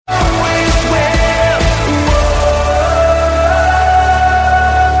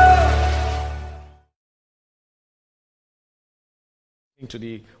to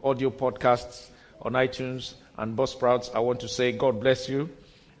the audio podcasts on iTunes and Buzzsprouts, I want to say God bless you.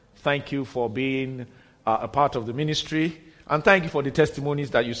 Thank you for being a part of the ministry. And thank you for the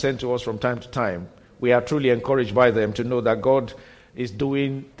testimonies that you send to us from time to time. We are truly encouraged by them to know that God is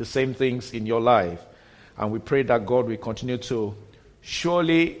doing the same things in your life. And we pray that God will continue to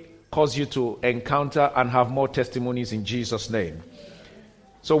surely cause you to encounter and have more testimonies in Jesus' name.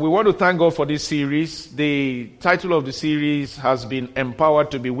 So we want to thank God for this series. The title of the series has been Empowered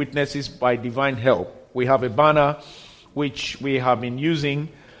to be Witnesses by Divine Help. We have a banner which we have been using.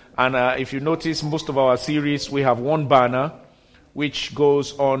 And if you notice, most of our series, we have one banner which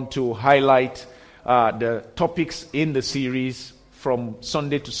goes on to highlight the topics in the series from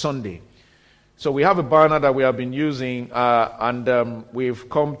Sunday to Sunday. So we have a banner that we have been using, and we've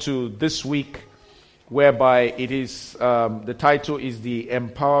come to this week, whereby it is, the title is the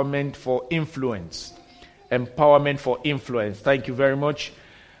Empowerment for Influence. Empowerment for Influence. Thank you very much.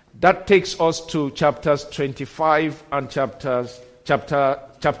 That takes us to chapters 25 and chapters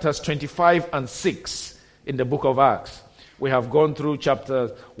 25 and 6 in the book of Acts. We have gone through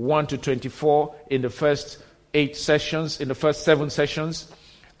chapters 1 to 24 in the first 7 sessions,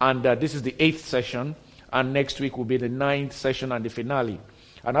 and this is the 8th session, and next week will be the 9th session and the finale.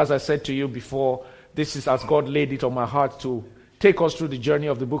 And as I said to you before, this is as God laid it on my heart to take us through the journey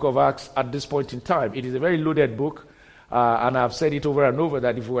of the book of Acts at this point in time. It is a very loaded book, and I've said it over and over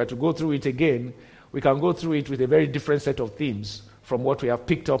that if we were to go through it again, we can go through it with a very different set of themes from what we have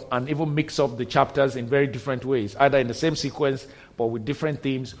picked up, and even mix up the chapters in very different ways, either in the same sequence but with different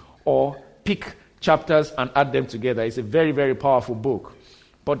themes, or pick chapters and add them together. It's a very, very powerful book.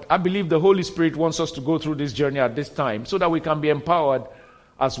 But I believe the Holy Spirit wants us to go through this journey at this time so that we can be empowered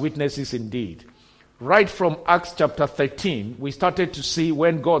as witnesses indeed. Right from Acts chapter 13, we started to see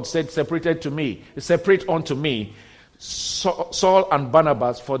when God said, separate unto me Saul and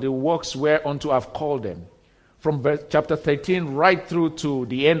Barnabas for the works whereunto I've called them. From chapter 13 right through to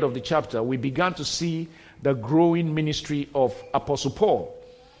the end of the chapter, we began to see the growing ministry of Apostle Paul.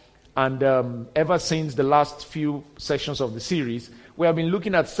 And ever since the last few sessions of the series, we have been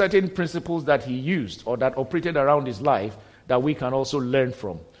looking at certain principles that he used or that operated around his life that we can also learn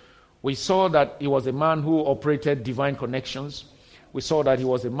from. We saw that he was a man who operated divine connections. We saw that he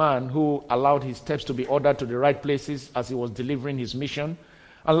was a man who allowed his steps to be ordered to the right places as he was delivering his mission.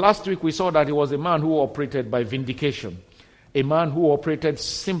 And last week we saw that he was a man who operated by vindication, a man who operated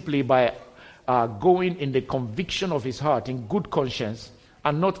simply by going in the conviction of his heart, in good conscience,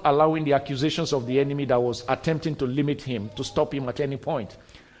 and not allowing the accusations of the enemy that was attempting to limit him, to stop him at any point.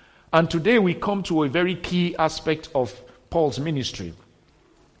 And today we come to a very key aspect of Paul's ministry,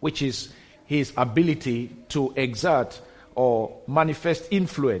 which is his ability to exert or manifest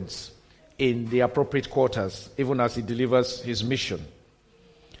influence in the appropriate quarters, even as he delivers his mission.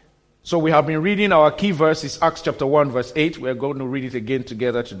 So we have been reading our key verse is Acts chapter 1 verse 8. We are going to read it again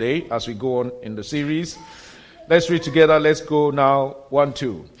together today as we go on in the series. Let's read together. Let's go now. 1,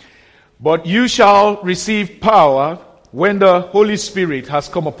 2. But you shall receive power when the Holy Spirit has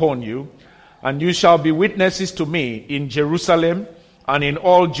come upon you, and you shall be witnesses to me in Jerusalem and in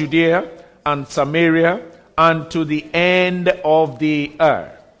all Judea and Samaria and to the end of the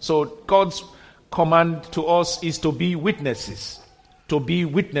earth. So God's command to us is to be witnesses. To be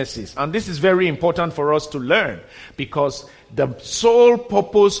witnesses. And this is very important for us to learn, because the sole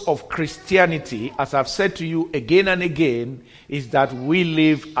purpose of Christianity, as I've said to you again and again, is that we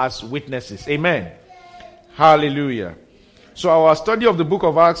live as witnesses. Amen. Hallelujah. So our study of the book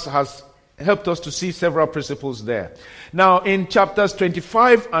of Acts has helped us to see several principles there. Now in chapter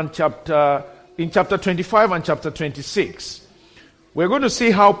 25 and chapter 26, we're going to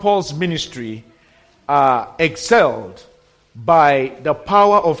see how Paul's ministry excelled by the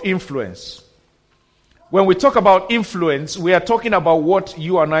power of influence. When we talk about influence, we are talking about what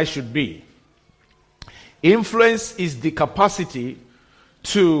you and I should be. Influence is the capacity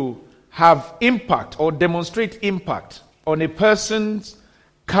to have impact or demonstrate impact on a person's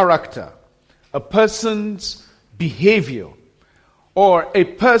character, a person's behavior, or a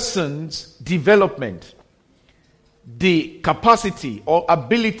person's development. The capacity or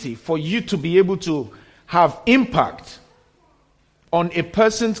ability for you to be able to have impact on a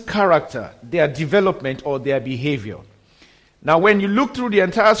person's character, their development, or their behavior. Now, when you look through the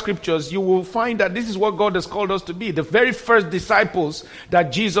entire scriptures, you will find that this is what God has called us to be. The very first disciples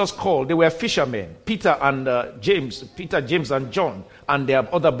that Jesus called, they were fishermen. Peter, James, and John, and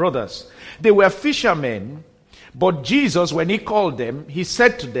their other brothers. They were fishermen, but Jesus, when he called them, he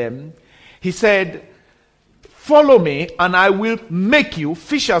said to them, he said, "Follow me, and I will make you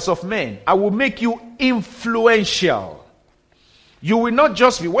fishers of men. I will make you influential." You will not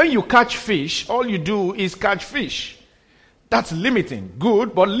just be, when you catch fish, all you do is catch fish. That's limiting.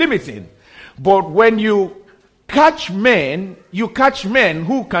 Good, but limiting. But when you catch men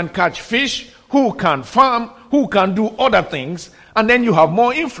who can catch fish, who can farm, who can do other things, and then you have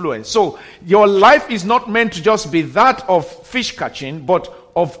more influence. So your life is not meant to just be that of fish catching, but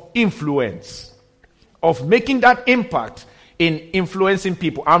of influence, of making that impact in influencing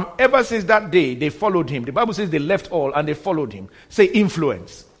people. And ever since that day, they followed him. The Bible says they left all and they followed him. Say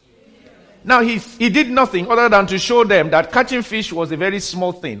influence. Now he did nothing other than to show them that catching fish was a very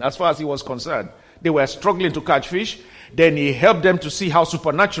small thing as far as he was concerned. They were struggling to catch fish. Then he helped them to see how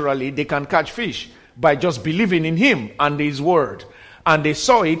supernaturally they can catch fish by just believing in him and his word. And they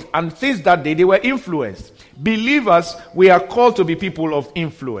saw it, and since that day they were influenced. Believers, we are called to be people of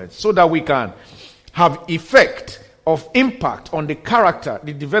influence so that we can have effect of impact on the character,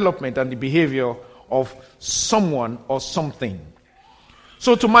 the development, and the behavior of someone or something.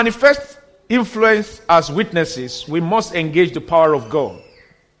 So to manifest influence as witnesses, we must engage the power of God.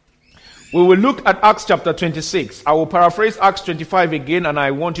 We will look at Acts chapter 26. I will paraphrase Acts 25 again, and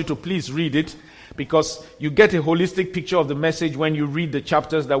I want you to please read it because you get a holistic picture of the message when you read the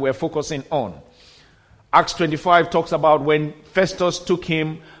chapters that we're focusing on. Acts 25 talks about when Festus took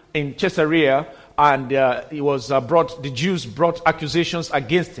him in Caesarea, and the Jews brought accusations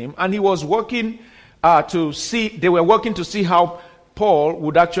against him, and he was working they were working to see how Paul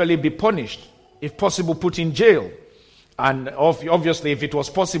would actually be punished, if possible put in jail. And obviously, if it was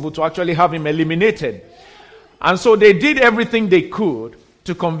possible to actually have him eliminated. And so they did everything they could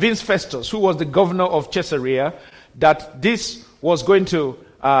to convince Festus, who was the governor of Caesarea, that this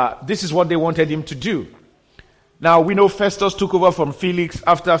is what they wanted him to do. Now, we know Festus took over from Felix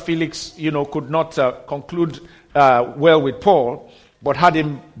after Felix, could not conclude well with Paul, but had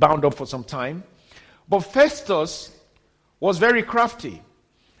him bound up for some time. But Festus was very crafty.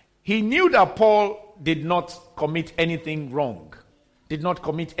 He knew that Paul did not commit anything wrong, did not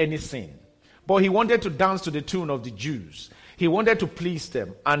commit any sin. But he wanted to dance to the tune of the Jews. He wanted to please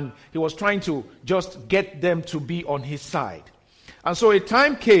them, and he was trying to just get them to be on his side. And so a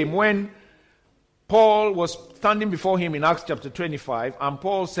time came when Paul was standing before him in Acts chapter 25, and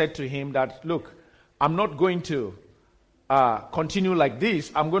Paul said to him that, look, I'm not going to continue like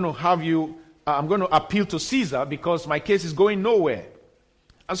this. I'm going to appeal to Caesar because my case is going nowhere.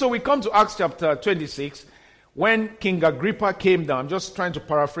 And so we come to Acts chapter 26, when King Agrippa came down. I'm just trying to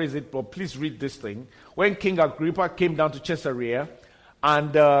paraphrase it, but please read this thing. When King Agrippa came down to Caesarea,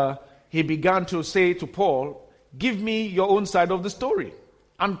 and he began to say to Paul, give me your own side of the story.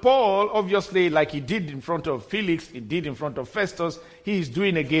 And Paul, obviously, like he did in front of Felix, he did in front of Festus, he is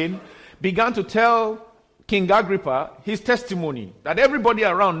doing again, began to tell King Agrippa his testimony, that everybody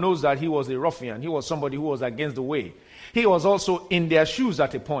around knows that he was a ruffian. He was somebody who was against the way. He was also in their shoes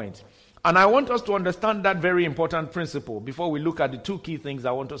at a point. And I want us to understand that very important principle before we look at the two key things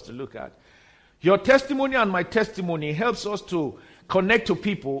I want us to look at. Your testimony and my testimony helps us to connect to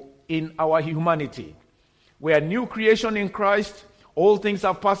people in our humanity. We are new creation in Christ. All things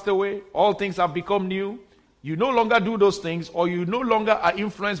have passed away. All things have become new. You no longer do those things, or you no longer are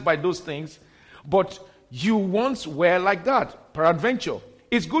influenced by those things, but you once were like that, peradventure.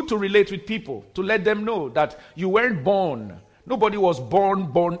 It's good to relate with people, to let them know that you weren't born. Nobody was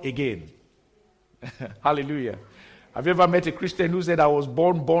born again. Hallelujah. Have you ever met a Christian who said, I was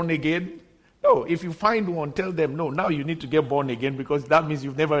born again? No, if you find one, tell them, no, now you need to get born again, because that means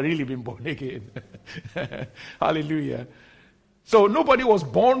you've never really been born again. Hallelujah. So nobody was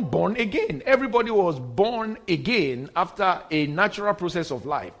born again. Everybody was born again after a natural process of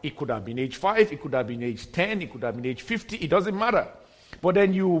life. It could have been age 5, it could have been age 10, it could have been age 50, it doesn't matter. But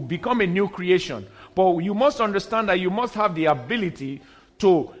then you become a new creation. But you must understand that you must have the ability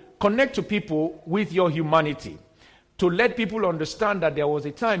to connect to people with your humanity, to let people understand that there was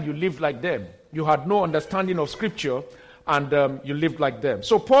a time you lived like them. You had no understanding of Scripture, and you lived like them.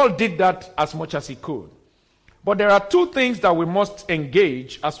 So Paul did that as much as he could. But there are two things that we must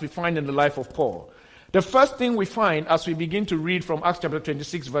engage as we find in the life of Paul. The first thing we find as we begin to read from Acts chapter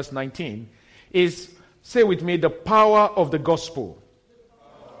 26, verse 19, is, say with me, the power of the gospel.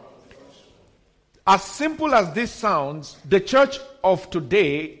 As simple as this sounds, the church of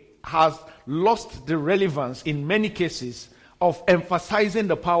today has lost the relevance in many cases of emphasizing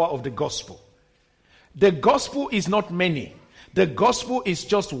the power of the gospel. The gospel is not many. The gospel is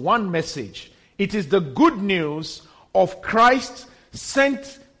just one message. It is the good news of Christ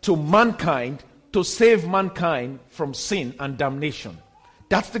sent to mankind to save mankind from sin and damnation.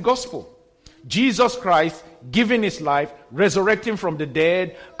 That's the gospel. Jesus Christ giving his life, resurrecting from the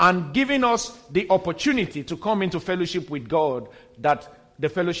dead, and giving us the opportunity to come into fellowship with God, that the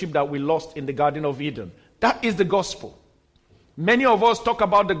fellowship that we lost in the Garden of Eden. That is the gospel. Many of us talk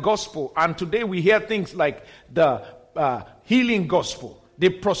about the gospel, and today we hear things like the healing gospel, the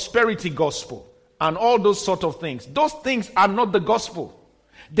prosperity gospel, and all those sort of things. Those things are not the gospel.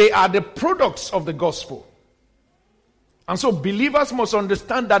 They are the products of the gospel. And so believers must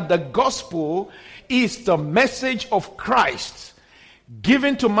understand that the gospel is the message of Christ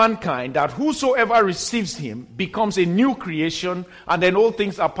given to mankind, that whosoever receives him becomes a new creation, and then all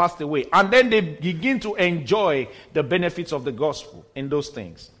things are passed away. And then they begin to enjoy the benefits of the gospel in those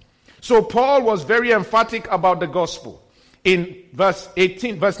things. So Paul was very emphatic about the gospel. In verse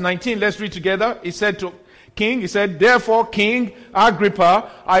 19, let's read together. He said to King, he said, "Therefore, King Agrippa,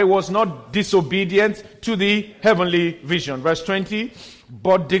 I was not disobedient to the heavenly vision." Verse 20,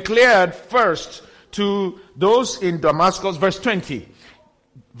 "But declared first to those in Damascus," verse 20,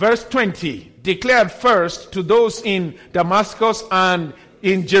 "declared first to those in Damascus and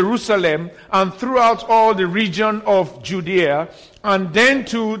in Jerusalem and throughout all the region of Judea, and then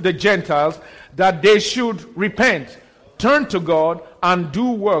to the Gentiles, that they should repent, turn to God, and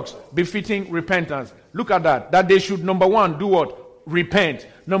do works befitting repentance." Look at that. That they should, number one, do what? Repent.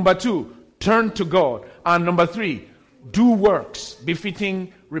 Number two, turn to God. And number three, do works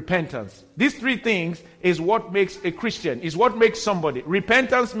befitting repentance. These three things is what makes a Christian, is what makes somebody.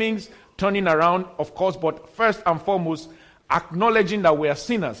 Repentance means turning around, of course, but first and foremost, acknowledging that we are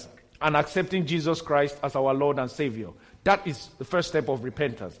sinners and accepting Jesus Christ as our Lord and Savior. That is the first step of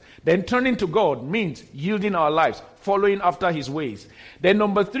repentance. Then turning to God means yielding our lives, following after his ways. Then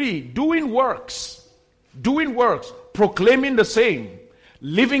number three, doing works, proclaiming the same,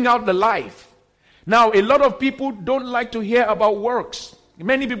 living out the life. Now, a lot of people don't like to hear about works.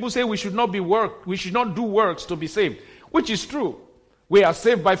 Many people say we should not do works to be saved, which is true. We are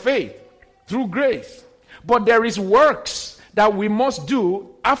saved by faith, through grace. But there is works that we must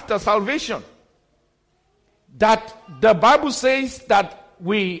do after salvation. That the Bible says that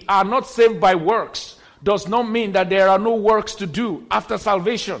we are not saved by works does not mean that there are no works to do after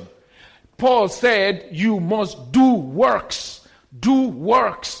salvation. Paul said you must do works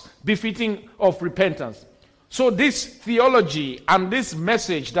befitting of repentance. So this theology and this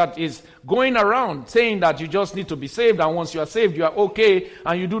message that is going around saying that you just need to be saved, and once you are saved you are okay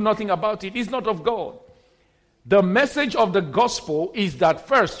and you do nothing about it, is not of God. The message of the gospel is that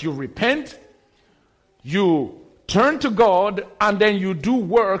first you repent, you turn to God, and then you do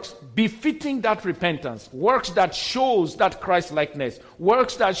works befitting that repentance. Works that shows that Christ-likeness.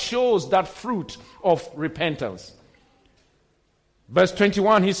 Works that shows that fruit of repentance. Verse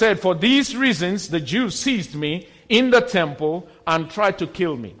 21, he said, "For these reasons the Jews seized me in the temple and tried to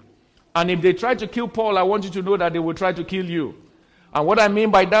kill me." And if they tried to kill Paul, I want you to know that they will try to kill you. And what I mean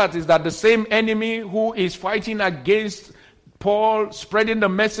by that is that the same enemy who is fighting against Paul, spreading the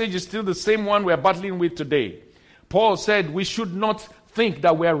message, is still the same one we're battling with today. Paul said we should not think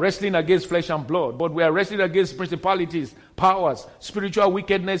that we are wrestling against flesh and blood, but we are wrestling against principalities, powers, spiritual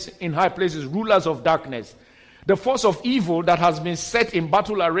wickedness in high places, rulers of darkness. The force of evil that has been set in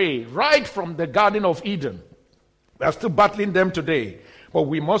battle array right from the Garden of Eden. We are still battling them today. But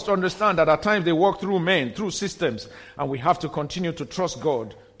we must understand that at times they work through men, through systems, and we have to continue to trust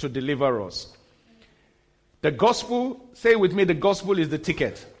God to deliver us. The gospel, say with me, the gospel is the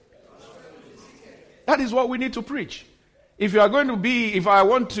ticket. That is what we need to preach. If I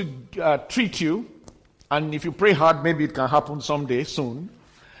want to treat you, and if you pray hard, maybe it can happen someday soon,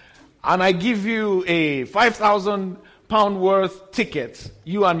 and I give you a 5,000 pound worth ticket,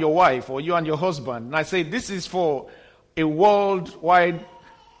 you and your wife or you and your husband, and I say this is for a worldwide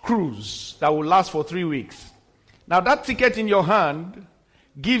cruise that will last for 3 weeks. Now that ticket in your hand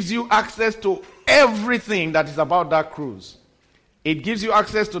gives you access to everything that is about that cruise. It gives you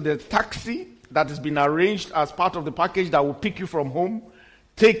access to the taxi that has been arranged as part of the package that will pick you from home,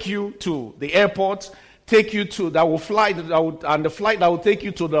 take you to the airport, take you to the flight that will take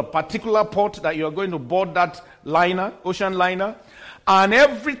you to the particular port that you are going to board that liner, ocean liner, and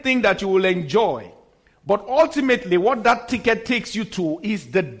everything that you will enjoy. But ultimately, what that ticket takes you to is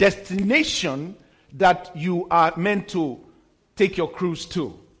the destination that you are meant to take your cruise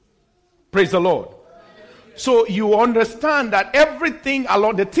to. Praise the Lord. So you understand that everything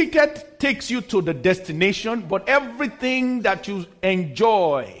along the ticket takes you to the destination, but everything that you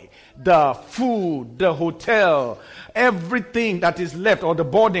enjoy, the food, the hotel, everything that is left, or the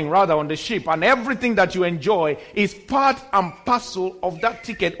boarding rather, on the ship, and everything that you enjoy is part and parcel of that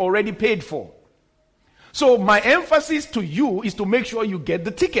ticket already paid for. So my emphasis to you is to make sure you get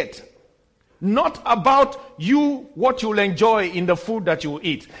the ticket. Not about you, what you'll enjoy in the food that you will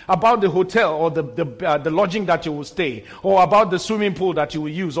eat, about the hotel or the lodging that you will stay, or about the swimming pool that you will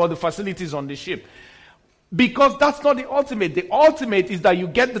use, or the facilities on the ship. Because that's not the ultimate. The ultimate is that you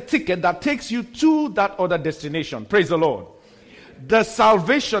get the ticket that takes you to that other destination. Praise the Lord. The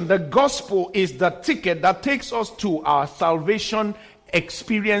salvation, the gospel is the ticket that takes us to our salvation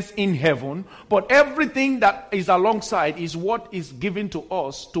experience in heaven, but everything that is alongside is what is given to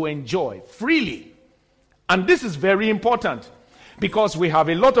us to enjoy freely. And this is very important because we have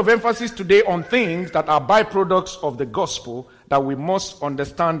a lot of emphasis today on things that are byproducts of the gospel that we must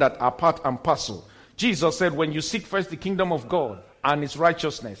understand that are part and parcel. Jesus said, when you seek first the kingdom of God and its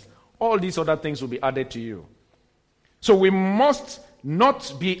righteousness, all these other things will be added to you. So we must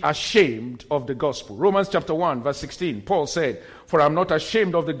not be ashamed of the gospel. Romans chapter 1 verse 16, Paul said, for I'm not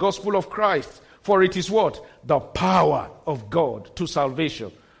ashamed of the gospel of Christ, for it is what? The power of God to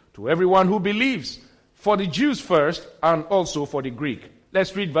salvation, to everyone who believes, for the Jews first and also for the Greek.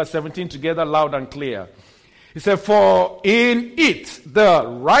 Let's read verse 17 together loud and clear. He said, for in it the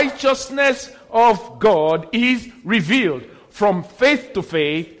righteousness of God is revealed from faith to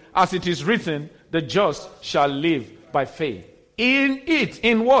faith, as it is written, the just shall live by faith. In it,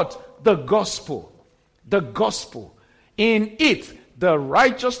 in what? The gospel. The gospel. In it, the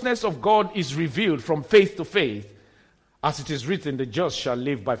righteousness of God is revealed from faith to faith. As it is written, the just shall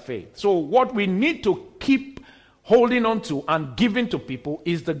live by faith. So what we need to keep holding on to and giving to people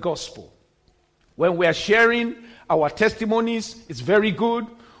is the gospel. When we are sharing our testimonies, it's very good.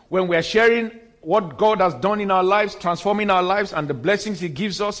 When we are sharing what God has done in our lives, transforming our lives, and the blessings He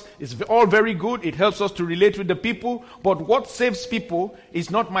gives us, is all very good. It helps us to relate with the people. But what saves people is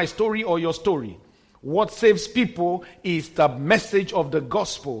not my story or your story. What saves people is the message of the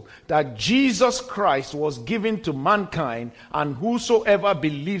gospel that Jesus Christ was given to mankind, and whosoever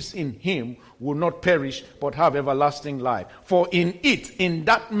believes in Him will not perish but have everlasting life. For in it, in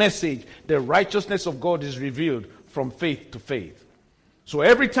that message, the righteousness of God is revealed from faith to faith. So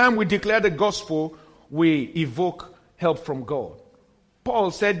every time we declare the gospel, we evoke help from God.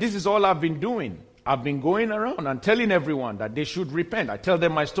 Paul said, this is all I've been doing. I've been going around and telling everyone that they should repent. I tell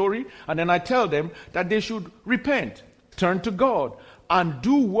them my story, and then I tell them that they should repent, turn to God, and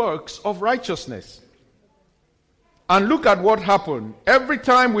do works of righteousness. And look at what happened. Every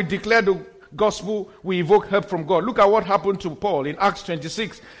time we declare the gospel, we evoke help from God. Look at what happened to Paul in Acts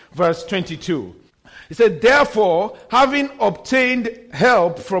 26, verse 22. He said, therefore, having obtained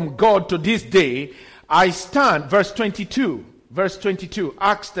help from God to this day, I stand, verse 22,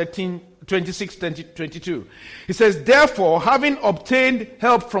 Acts 13, 26, 22. He says, therefore, having obtained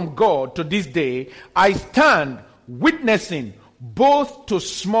help from God to this day, I stand witnessing both to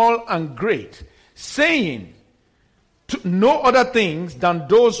small and great, saying no other things than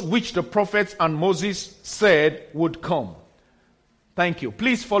those which the prophets and Moses said would come. Thank you.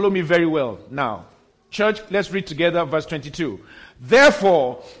 Please follow me very well now. Church, let's read together verse 22.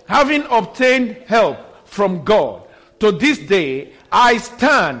 Therefore, having obtained help from God, to this day I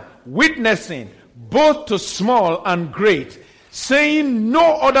stand witnessing both to small and great, saying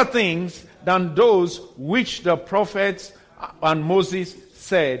no other things than those which the prophets and Moses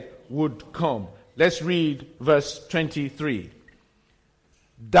said would come. Let's read verse 23.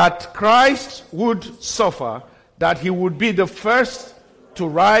 That Christ would suffer, that He would be the first to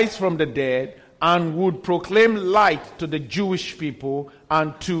rise from the dead, and would proclaim light to the Jewish people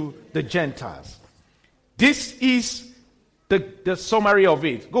and to the Gentiles. This is the summary of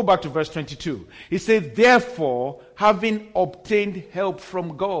it. Go back to verse 22. He says, therefore, having obtained help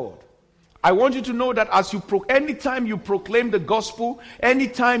from God. I want you to know that as anytime you proclaim the gospel,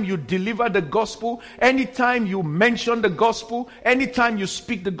 anytime you deliver the gospel, anytime you mention the gospel, anytime you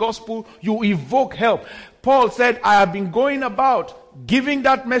speak the gospel, you evoke help. Paul said, I have been going about giving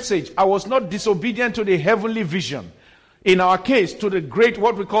that message. I was not disobedient to the heavenly vision. In our case, to the great,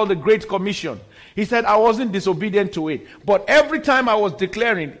 what we call the Great Commission. He said, I wasn't disobedient to it. But every time I was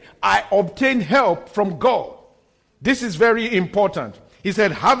declaring, I obtained help from God. This is very important. He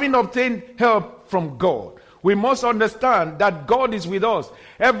said, having obtained help from God. We must understand that God is with us.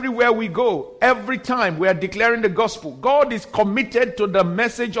 Everywhere we go, every time we are declaring the gospel, God is committed to the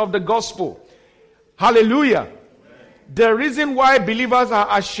message of the gospel. Hallelujah. The reason why believers are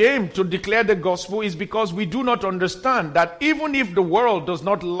ashamed to declare the gospel is because we do not understand that even if the world does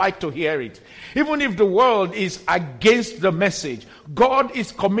not like to hear it, even if the world is against the message, God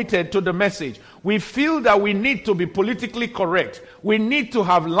is committed to the message. We feel that we need to be politically correct. We need to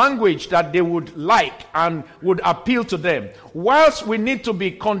have language that they would like and would appeal to them. Whilst we need to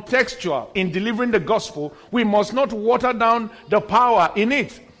be contextual in delivering the gospel, we must not water down the power in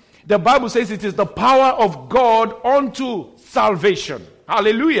it. The Bible says it is the power of God unto salvation.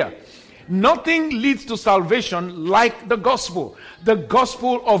 Hallelujah. Nothing leads to salvation like the gospel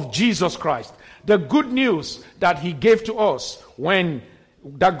of Jesus Christ. The good news that he gave to us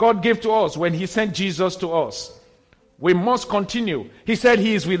that God gave to us when he sent Jesus to us. We must continue. He said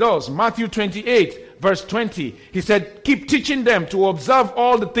he is with us. Matthew 28 verse 20. He said, keep teaching them to observe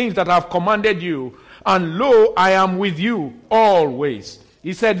all the things that I have commanded you. And lo, I am with you always.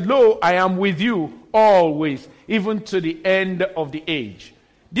 He said, lo, I am with you always, even to the end of the age.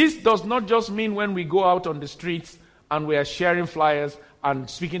 This does not just mean when we go out on the streets and we are sharing flyers and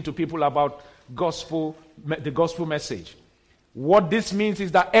speaking to people about the gospel message. What this means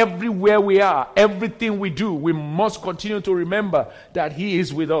is that everywhere we are, everything we do, we must continue to remember that he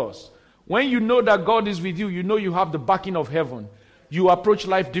is with us. When you know that God is with you, you know you have the backing of heaven. You approach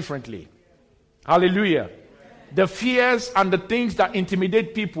life differently. Hallelujah. The fears and the things that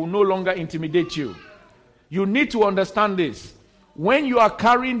intimidate people no longer intimidate you. You need to understand this. When you are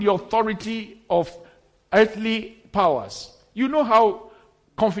carrying the authority of earthly powers, you know how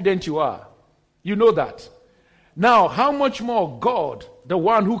confident you are. You know that. Now, how much more God, the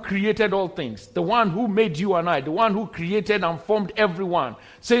one who created all things, the one who made you and I, the one who created and formed everyone,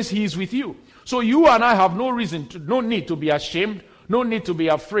 says he is with you. So you and I have no need to be ashamed, no need to be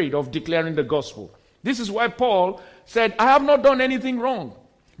afraid of declaring the gospel. This is why Paul said, I have not done anything wrong.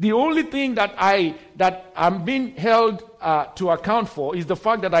 The only thing that I'm being held to account for is the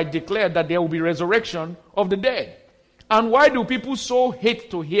fact that I declared that there will be resurrection of the dead. And why do people so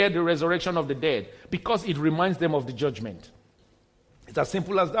hate to hear the resurrection of the dead? Because it reminds them of the judgment. It's as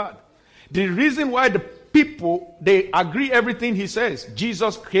simple as that. The reason why the people, they agree everything he says.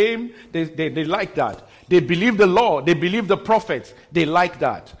 Jesus came, they like that. They believe the law, they believe the prophets, they like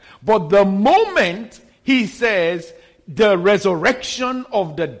that. But the moment he says the resurrection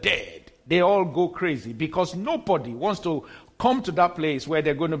of the dead, they all go crazy because nobody wants to come to that place where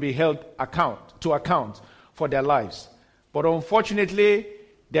they're going to be held to account for their lives. But unfortunately,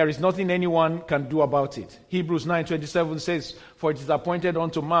 there is nothing anyone can do about it. Hebrews 9:27 says, for it is appointed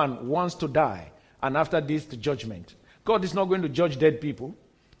unto man once to die, and after this the judgment. God is not going to judge dead people.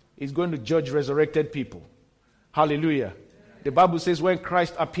 He's going to judge resurrected people. Hallelujah. The Bible says when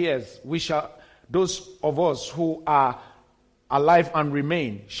Christ appears, those of us who are alive and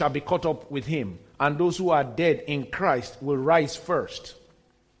remain shall be caught up with him. And those who are dead in Christ will rise first.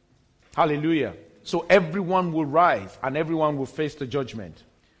 Hallelujah. So everyone will rise and everyone will face the judgment.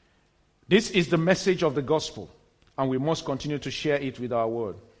 This is the message of the gospel, and we must continue to share it with our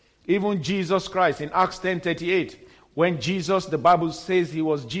world. Even Jesus Christ in Acts 10:38, when Jesus, the Bible says he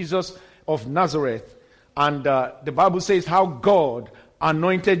was Jesus of Nazareth, and the Bible says how God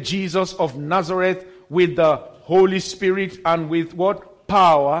anointed Jesus of Nazareth with the Holy Spirit and with what?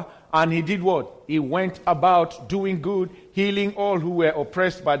 Power. And he did what? He went about doing good, healing all who were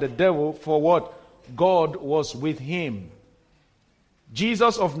oppressed by the devil, for what? God was with him.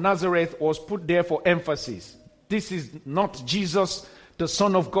 Jesus of Nazareth was put there for emphasis. This is not Jesus, the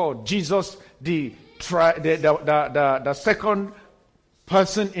Son of God. Jesus, the second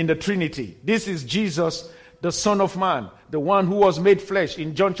person in the Trinity. This is Jesus, the Son of Man, the one who was made flesh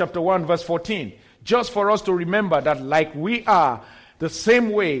in John chapter 1 verse 14. Just for us to remember that like we are, the same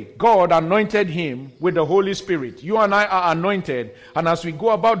way God anointed him with the Holy Spirit. You and I are anointed. And as we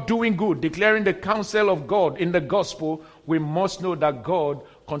go about doing good, declaring the counsel of God in the gospel, we must know that God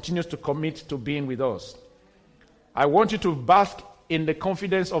continues to commit to being with us. I want you to bask in the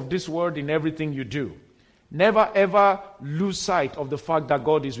confidence of this word in everything you do. Never ever lose sight of the fact that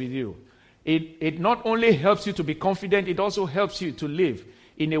God is with you. It not only helps you to be confident, it also helps you to live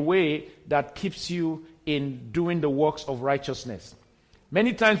in a way that keeps you in doing the works of righteousness.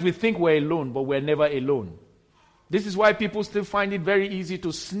 Many times we think we're alone, but we're never alone. This is why people still find it very easy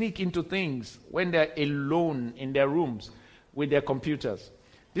to sneak into things when they're alone in their rooms with their computers.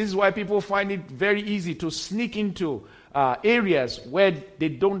 This is why people find it very easy to sneak into areas where they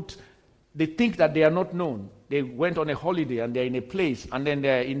think that they are not known. They went on a holiday and they're in a place, and then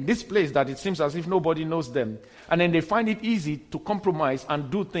they're in this place that it seems as if nobody knows them. And then they find it easy to compromise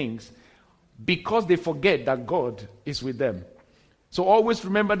and do things because they forget that God is with them. So always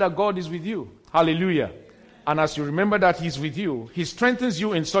remember that God is with you. Hallelujah. And as you remember that he's with you, he strengthens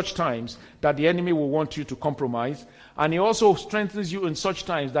you in such times that the enemy will want you to compromise. And he also strengthens you in such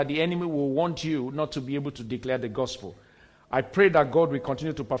times that the enemy will want you not to be able to declare the gospel. I pray that God will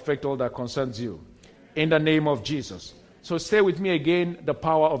continue to perfect all that concerns you. In the name of Jesus. So say with me again, the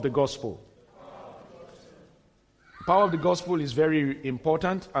power of the gospel. The power of the gospel is very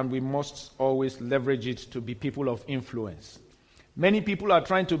important, and we must always leverage it to be people of influence. Many people are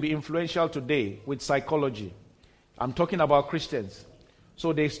trying to be influential today with psychology. I'm talking about Christians.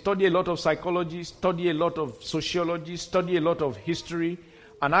 So they study a lot of psychology, study a lot of sociology, study a lot of history.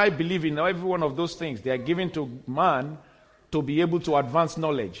 And I believe in every one of those things. They are given to man to be able to advance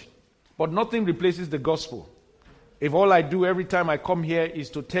knowledge. But nothing replaces the gospel. If all I do every time I come here is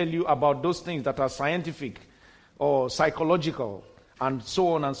to tell you about those things that are scientific or psychological and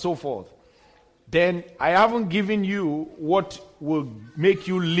so on and so forth, then I haven't given you what will make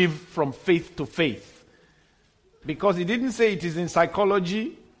you live from faith to faith. Because it didn't say it is in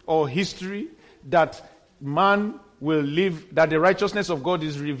psychology or history that man will live, that the righteousness of God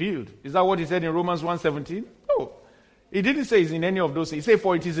is revealed. Is that what he said in Romans 1:17? No. He didn't say it's in any of those things. He said,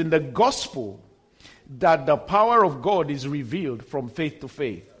 for it is in the gospel that the power of God is revealed from faith to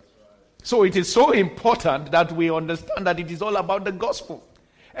faith. So it is so important that we understand that it is all about the gospel.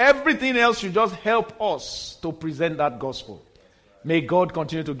 Everything else should just help us to present that gospel. May God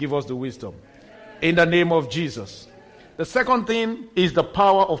continue to give us the wisdom. In the name of Jesus. The second thing is the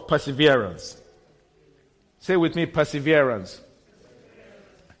power of perseverance. Say with me, perseverance.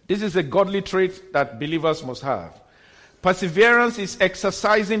 This is a godly trait that believers must have. Perseverance is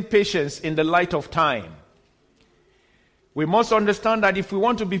exercising patience in the light of time. We must understand that if we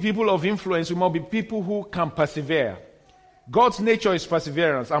want to be people of influence, we must be people who can persevere. God's nature is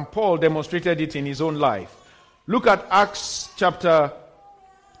perseverance, and Paul demonstrated it in his own life. Look at Acts chapter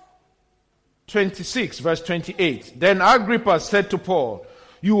 26, verse 28. Then Agrippa said to Paul,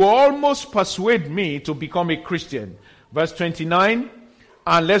 you almost persuade me to become a Christian. Verse 29,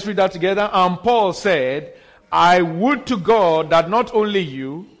 and let's read that together. And Paul said, I would to God that not only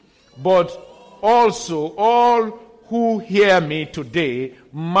you, but also all who hear me today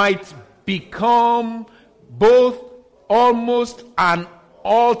might become both almost and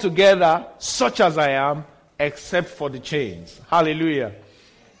altogether such as I am, except for the chains. Hallelujah.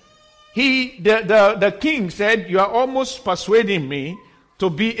 The king said, you are almost persuading me to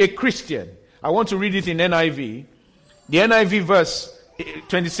be a Christian. I want to read it in NIV. The NIV verse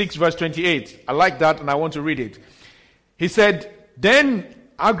 26, verse 28. I like that and I want to read it. He said, then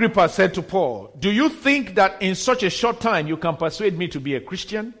Agrippa said to Paul, do you think that in such a short time you can persuade me to be a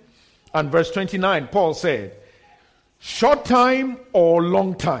Christian? And verse 29, Paul said, short time or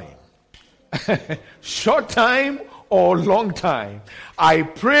long time? Short time or long time? I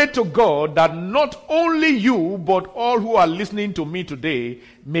pray to God that not only you, but all who are listening to me today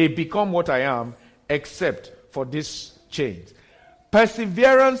may become what I am, except for this change.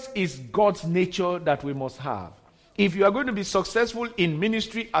 Perseverance is God's nature that we must have. If you are going to be successful in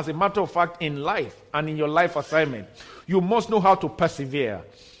ministry, as a matter of fact, in life and in your life assignment, you must know how to persevere.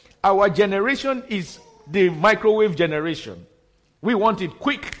 Our generation is the microwave generation. We want it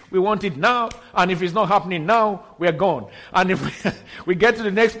quick, we want it now, and if it's not happening now, we're gone. And if we get to the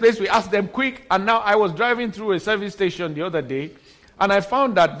next place, we ask them quick. And now I was driving through a service station the other day, and I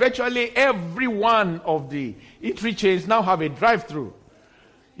found that virtually every one of the eatery chains now have a drive-through.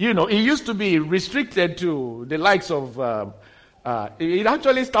 You know, it used to be restricted to the likes of, it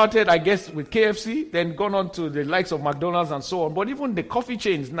actually started, I guess, with KFC, then gone on to the likes of McDonald's and so on. But even the coffee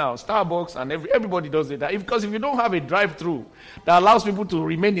chains now, Starbucks and everybody does it. Because if you don't have a drive-through that allows people to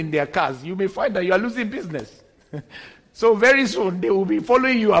remain in their cars, you may find that you are losing business. So very soon they will be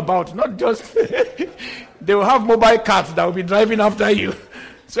following you about, not just, they will have mobile cars that will be driving after you.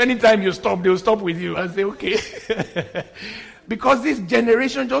 So anytime you stop, they will stop with you and say, okay. Because this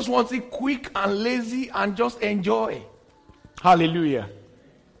generation just wants it quick and lazy and just enjoy. Hallelujah.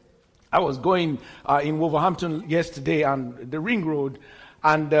 I was going in Wolverhampton yesterday on the Ring Road,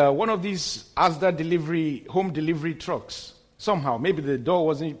 and one of these Asda home delivery trucks, somehow, maybe the door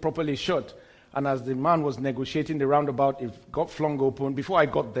wasn't properly shut, and as the man was negotiating the roundabout, it got flung open before I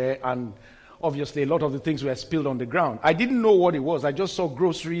got there, and obviously a lot of the things were spilled on the ground. I didn't know what it was. I just saw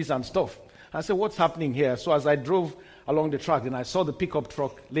groceries and stuff. I said, what's happening here? So as I drove along the track, then I saw the pickup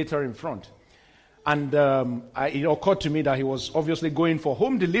truck later in front. And it occurred to me that he was obviously going for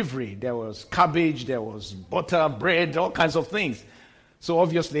home delivery. There was cabbage, there was butter, bread, all kinds of things. So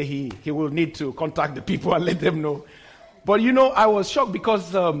obviously he will need to contact the people and let them know. But you know, I was shocked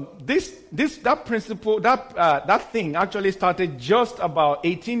because that principle, that thing actually started just about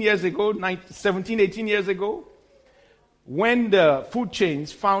 18 years ago, 17, 18 years ago, when the food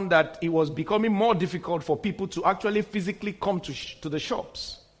chains found that it was becoming more difficult for people to actually physically come to the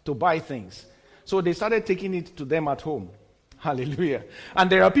shops to buy things. So they started taking it to them at home. Hallelujah.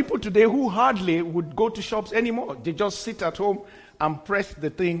 And there are people today who hardly would go to shops anymore. They just sit at home and press the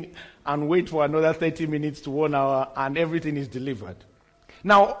thing and wait for another 30 minutes to 1 hour, and everything is delivered.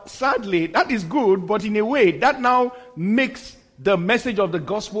 Now, sadly, that is good, but in a way, that now makes the message of the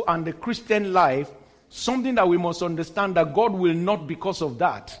gospel and the Christian life, something that we must understand that God will not, because of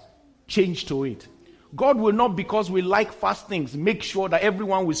that, change to it. God will not, because we like fast things, make sure that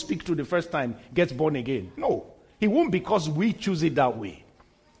everyone we speak to the first time gets born again. No. He won't, because we choose it that way.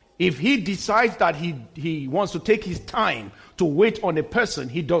 If he decides that he wants to take his time to wait on a person,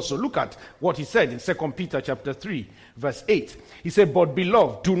 he does so. Look at what he said in 2 Peter chapter 3, verse 8. He said, but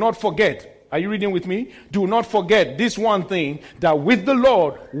beloved, do not forget. Are you reading with me? Do not forget this one thing, that with the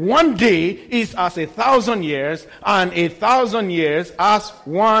Lord, one day is as 1,000 years, and 1,000 years as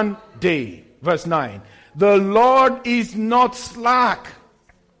one day. Verse 9. The Lord is not slack.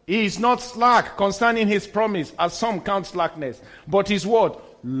 He is not slack concerning his promise, as some count slackness. But his word,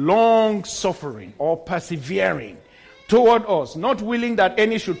 long suffering or persevering toward us, not willing that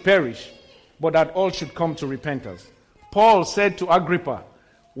any should perish, but that all should come to repentance. Paul said to Agrippa,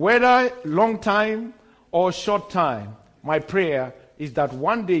 whether long time or short time, my prayer is that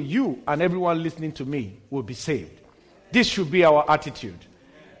one day you and everyone listening to me will be saved. This should be our attitude.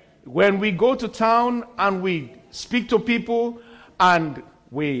 When we go to town and we speak to people and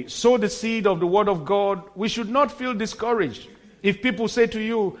we sow the seed of the word of God, we should not feel discouraged. If people say to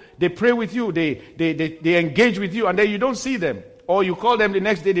you, they pray with you, they engage with you, and then you don't see them, or you call them the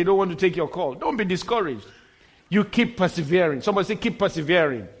next day, they don't want to take your call, don't be discouraged. You keep persevering. Somebody say, keep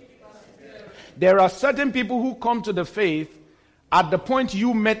persevering. There are certain people who come to the faith at the point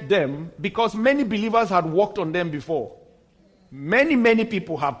you met them because many believers had walked on them before. Many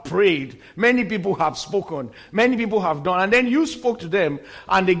people have prayed. Many people have spoken. Many people have done. And then you spoke to them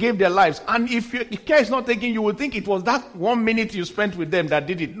and they gave their lives. And if care is not taken, you would think it was that 1 minute you spent with them that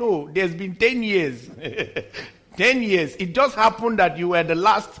did it. No, there's been 10 years. 10 years. It just happened that you were the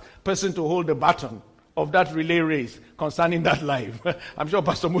last person to hold the baton of that relay race concerning that life. I'm sure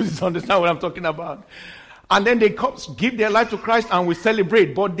Pastor Moses understands what I'm talking about. And then they give their life to Christ and we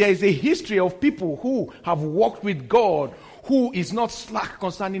celebrate. But there is a history of people who have walked with God, who is not slack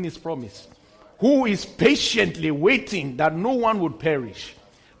concerning his promise, who is patiently waiting that no one would perish.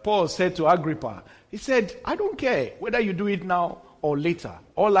 Paul said to Agrippa, he said, I don't care whether you do it now or later.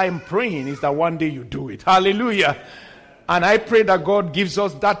 All I'm praying is that one day you do it. Hallelujah. And I pray that God gives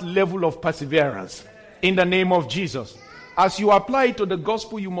us that level of perseverance in the name of Jesus. As you apply it to the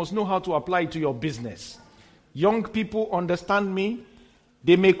gospel, you must know how to apply it to your business. Young people, understand me.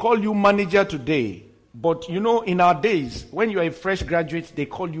 They may call you manager today. But you know, in our days, when you are a fresh graduate, they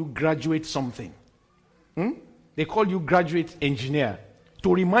call you graduate something. They call you graduate engineer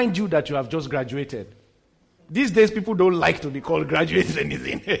to remind you that you have just graduated. These days, people don't like to be called graduates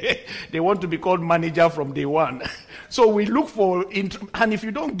anything. They want to be called manager from day one. So we look for, and if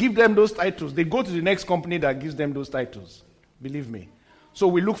you don't give them those titles, they go to the next company that gives them those titles. Believe me. So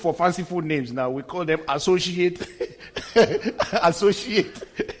we look for fanciful names now. We call them associate. Associate.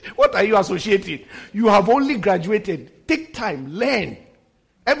 What are you associating? You have only graduated. Take time. Learn.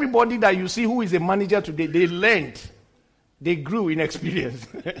 Everybody that you see who is a manager today, they learned. They grew in experience.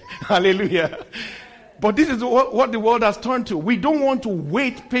 Hallelujah. But this is what the world has turned to. We don't want to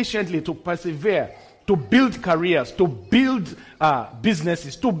wait patiently to persevere, to build careers, to build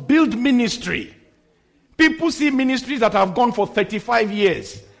businesses, to build ministry. People see ministries that have gone for 35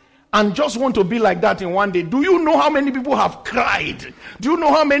 years and just want to be like that in one day. Do you know how many people have cried? Do you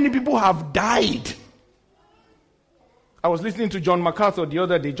know how many people have died? I was listening to John MacArthur the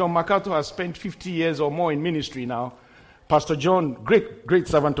other day. John MacArthur has spent 50 years or more in ministry now. Pastor John, great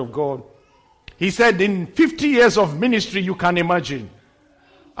servant of God. He said, in 50 years of ministry, you can imagine,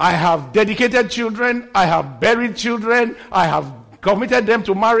 I have dedicated children, I have buried children, I have committed them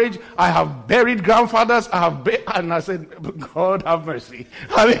to marriage, I have buried grandfathers, and I said, God have mercy.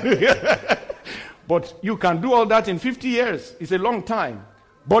 Hallelujah. But you can do all that in 50 years. It's a long time.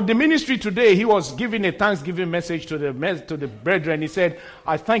 But the ministry today, he was giving a Thanksgiving message to the brethren. He said,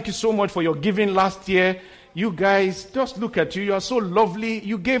 I thank you so much for your giving last year. You guys, just look at you. You are so lovely.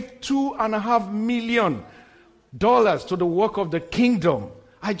 You gave $2.5 million to the work of the kingdom.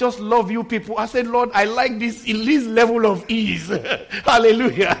 I just love you people. I said, Lord, I like this level of ease.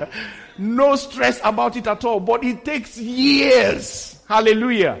 Hallelujah. No stress about it at all. But it takes years.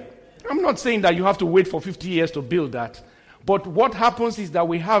 Hallelujah. I'm not saying that you have to wait for 50 years to build that. But what happens is that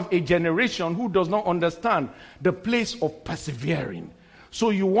we have a generation who does not understand the place of persevering.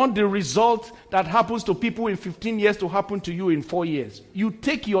 So you want the result that happens to people in 15 years to happen to you in 4 years. You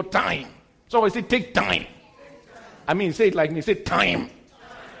take your time. So I say, take time. I mean, say it like me. Say time.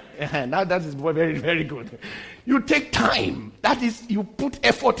 Now that is very, very good. You take time. That is, you put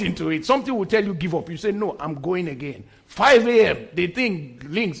effort into it. Something will tell you give up. You say, no, I'm going again. 5 a.m. They think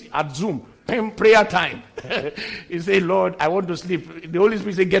links at Zoom. prayer time. You say, Lord, I want to sleep. The Holy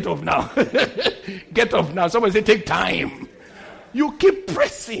Spirit say, get up now. Get up now. Somebody say, take time. You keep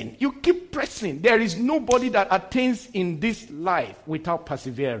pressing. You keep pressing. There is nobody that attains in this life without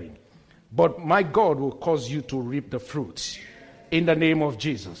persevering. But my God will cause you to reap the fruits in the name of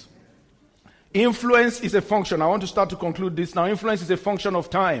Jesus. Influence is a function. I want to start to conclude this now. Influence is a function of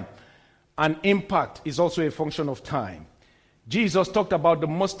time. And impact is also a function of time. Jesus talked about the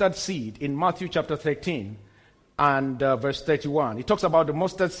mustard seed in Matthew chapter 13 and verse 31. He talks about the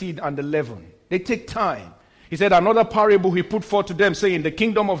mustard seed and the leaven. They take time. He said, another parable he put forth to them, saying, the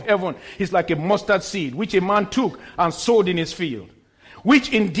kingdom of heaven is like a mustard seed, which a man took and sowed in his field,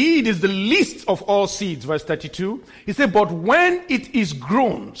 which indeed is the least of all seeds. Verse 32. He said, but when it is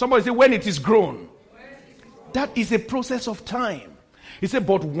grown, somebody say, when it is grown, that is a process of time. He said,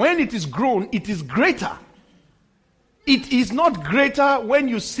 but when it is grown, it is greater. It is not greater when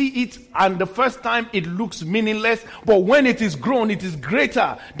you see it and the first time it looks meaningless, but when it is grown, it is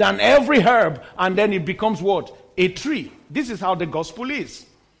greater than every herb, and then it becomes what? A tree. This is how the gospel is.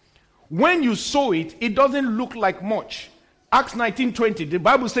 When you sow it, it doesn't look like much. Acts 19:20, the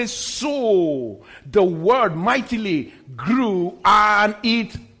Bible says, so the word mightily grew and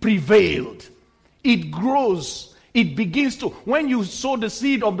it prevailed. It grows. It begins to, when you sow the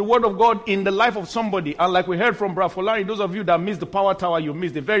seed of the word of God in the life of somebody, and like we heard from Brother Folari, those of you that missed the power tower, you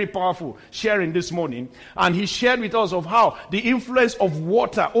missed a very powerful sharing this morning. And he shared with us of how the influence of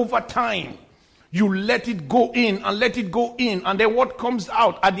water over time, you let it go in and let it go in, and then what comes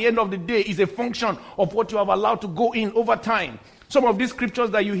out at the end of the day is a function of what you have allowed to go in over time. Some of these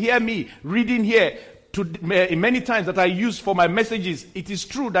scriptures that you hear me reading here, many times that I use for my messages, it is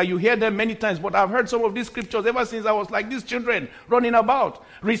true that you hear them many times, but I've heard some of these scriptures ever since I was like these children running about,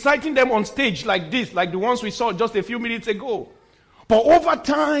 reciting them on stage like this, like the ones we saw just a few minutes ago. But over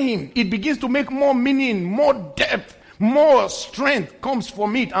time, it begins to make more meaning, more depth, more strength comes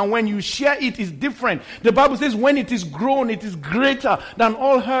from it, and when you share it, it's different. The Bible says when it is grown, it is greater than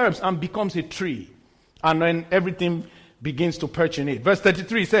all herbs and becomes a tree. And then everything begins to perch in it. Verse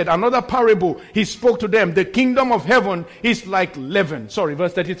 33 said, another parable he spoke to them, the kingdom of heaven is like leaven.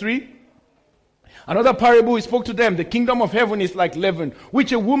 Verse 33. Another parable he spoke to them, the kingdom of heaven is like leaven,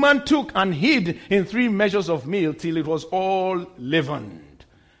 which a woman took and hid in 3 measures of meal till it was all leavened.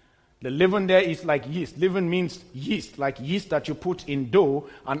 The leaven there is like yeast. Leaven means yeast, like yeast that you put in dough,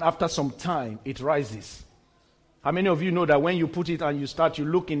 and after some time it rises. How many of you know that when you put it and you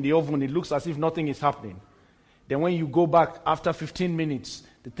look in the oven, it looks as if nothing is happening? Then when you go back after 15 minutes,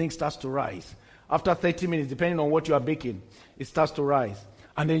 the thing starts to rise. After 30 minutes, depending on what you are baking, it starts to rise.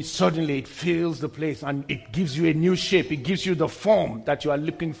 And then suddenly it fills the place and it gives you a new shape. It gives you the form that you are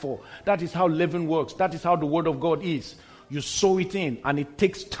looking for. That is how leaven works. That is how the word of God is. You sow it in and it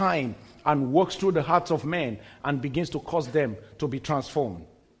takes time and works through the hearts of men and begins to cause them to be transformed.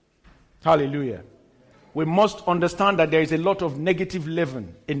 Hallelujah. We must understand that there is a lot of negative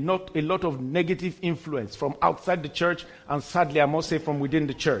leaven, a lot of negative influence from outside the church, and sadly, I must say, from within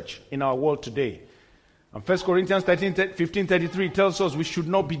the church in our world today. And 1 Corinthians 15:33 tells us we should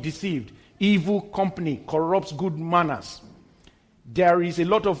not be deceived. Evil company corrupts good manners. There is a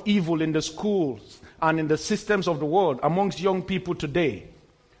lot of evil in the schools and in the systems of the world amongst young people today.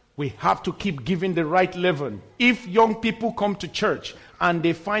 We have to keep giving the right leaven. If young people come to church and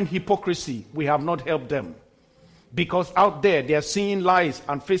they find hypocrisy, we have not helped them. Because out there, they are seeing lies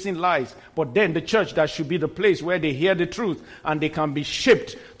and facing lies. But then the church, that should be the place where they hear the truth and they can be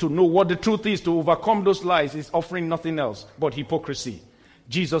shaped to know what the truth is, to overcome those lies, is offering nothing else but hypocrisy.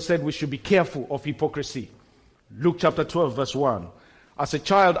 Jesus said we should be careful of hypocrisy. Luke chapter 12, verse 1. As a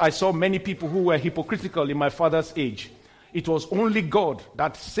child, I saw many people who were hypocritical in my father's age. It was only God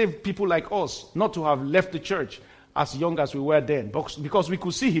that saved people like us not to have left the church as young as we were then, because we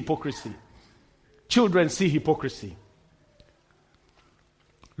could see hypocrisy. Children see hypocrisy.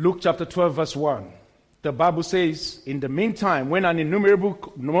 Luke chapter 12, verse 1. The Bible says, in the meantime, when an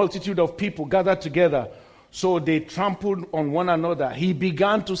innumerable multitude of people gathered together, so they trampled on one another, he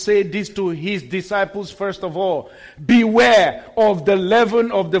began to say this to his disciples first of all: beware of the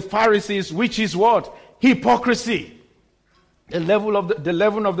leaven of the Pharisees, which is what? Hypocrisy. The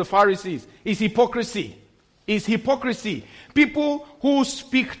leaven of the Pharisees is hypocrisy. Is hypocrisy. People who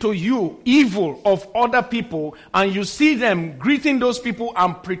speak to you evil of other people, and you see them greeting those people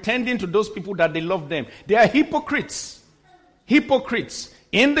and pretending to those people that they love them. They are hypocrites. Hypocrites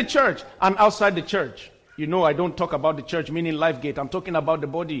in the church and outside the church. You know, I don't talk about the church meaning LifeGate. I'm talking about the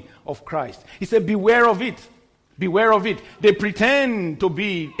body of Christ. He said, beware of it. Beware of it. They pretend to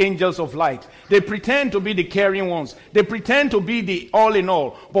be angels of light. They pretend to be the caring ones. They pretend to be the all in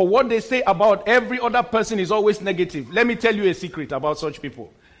all. But what they say about every other person is always negative. Let me tell you a secret about such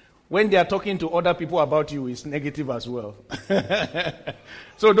people. When they are talking to other people about you, it's negative as well.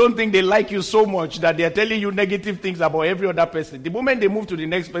 So don't think they like you so much that they are telling you negative things about every other person. The moment they move to the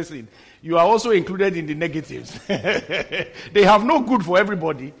next person, you are also included in the negatives. They have no good for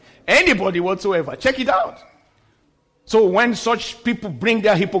everybody, anybody whatsoever. Check it out. So when such people bring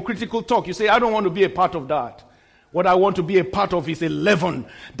their hypocritical talk, you say, I don't want to be a part of that. What I want to be a part of is a leaven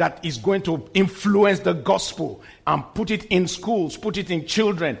that is going to influence the gospel and put it in schools, put it in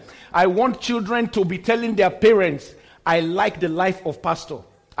children. I want children to be telling their parents, I like the life of pastor.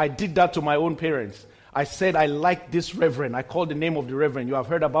 I did that to my own parents. I said, I like this reverend. I called the name of the reverend. You have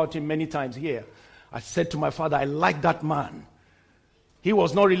heard about him many times here. I said to my father, I like that man. He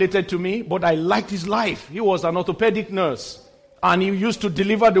was not related to me, but I liked his life. He was an orthopedic nurse, and he used to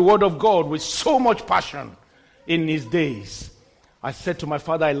deliver the word of God with so much passion in his days. I said to my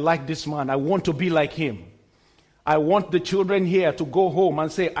father, I like this man. I want to be like him. I want the children here to go home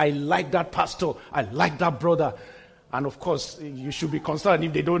and say, I like that pastor. I like that brother. And of course, you should be concerned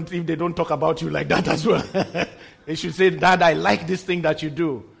if they don't talk about you like that as well. They should say, Dad, I like this thing that you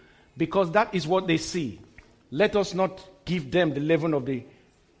do. Because that is what they see. Let us not give them the leaven of the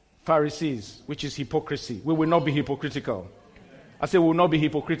Pharisees, which is hypocrisy. We will not be hypocritical. I say we will not be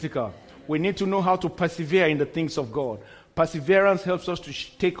hypocritical. We need to know how to persevere in the things of God. Perseverance helps us to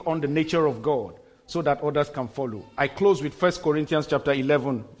take on the nature of God so that others can follow. I close with 1 Corinthians chapter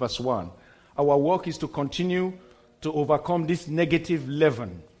 11, verse 1. Our work is to continue to overcome this negative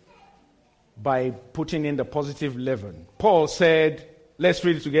leaven by putting in the positive leaven. Paul said, let's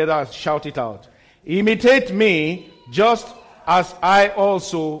read it together and shout it out. Imitate me just as I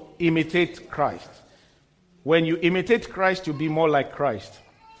also imitate Christ. When you imitate Christ, you'll be more like Christ.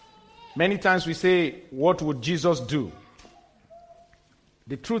 Many times we say, what would Jesus do?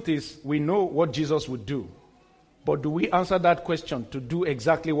 The truth is, we know what Jesus would do. But do we answer that question to do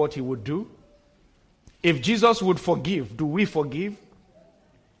exactly what he would do? If Jesus would forgive, do we forgive?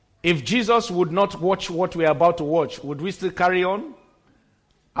 If Jesus would not watch what we are about to watch, would we still carry on?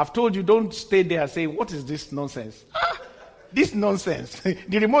 I've told you, don't stay there and say, what is this nonsense? This nonsense.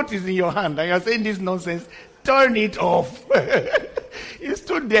 The remote is in your hand and you're saying this nonsense. Turn it off. You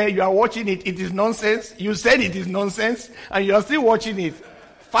stood there, you are watching it. It is nonsense. You said it is nonsense and you are still watching it.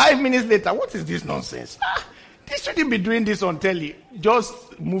 5 minutes later, what is this nonsense? They shouldn't be doing this on telly.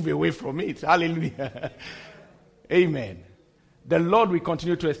 Just move away from it. Hallelujah. Amen. The Lord will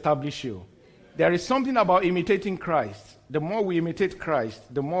continue to establish you. There is something about imitating Christ. The more we imitate Christ,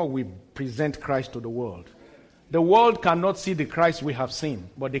 the more we present Christ to the world. The world cannot see the Christ we have seen,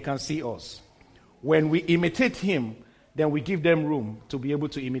 but they can see us. When we imitate him, then we give them room to be able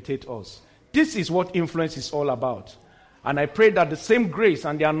to imitate us. This is what influence is all about. And I pray that the same grace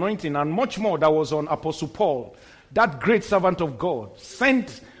and the anointing and much more that was on Apostle Paul, that great servant of God,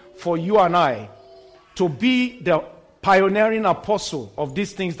 sent for you and I to be the pioneering apostle of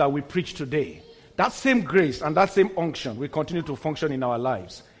these things that we preach today. That same grace and that same unction will continue to function in our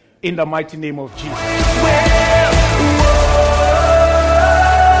lives. In the mighty name of Jesus.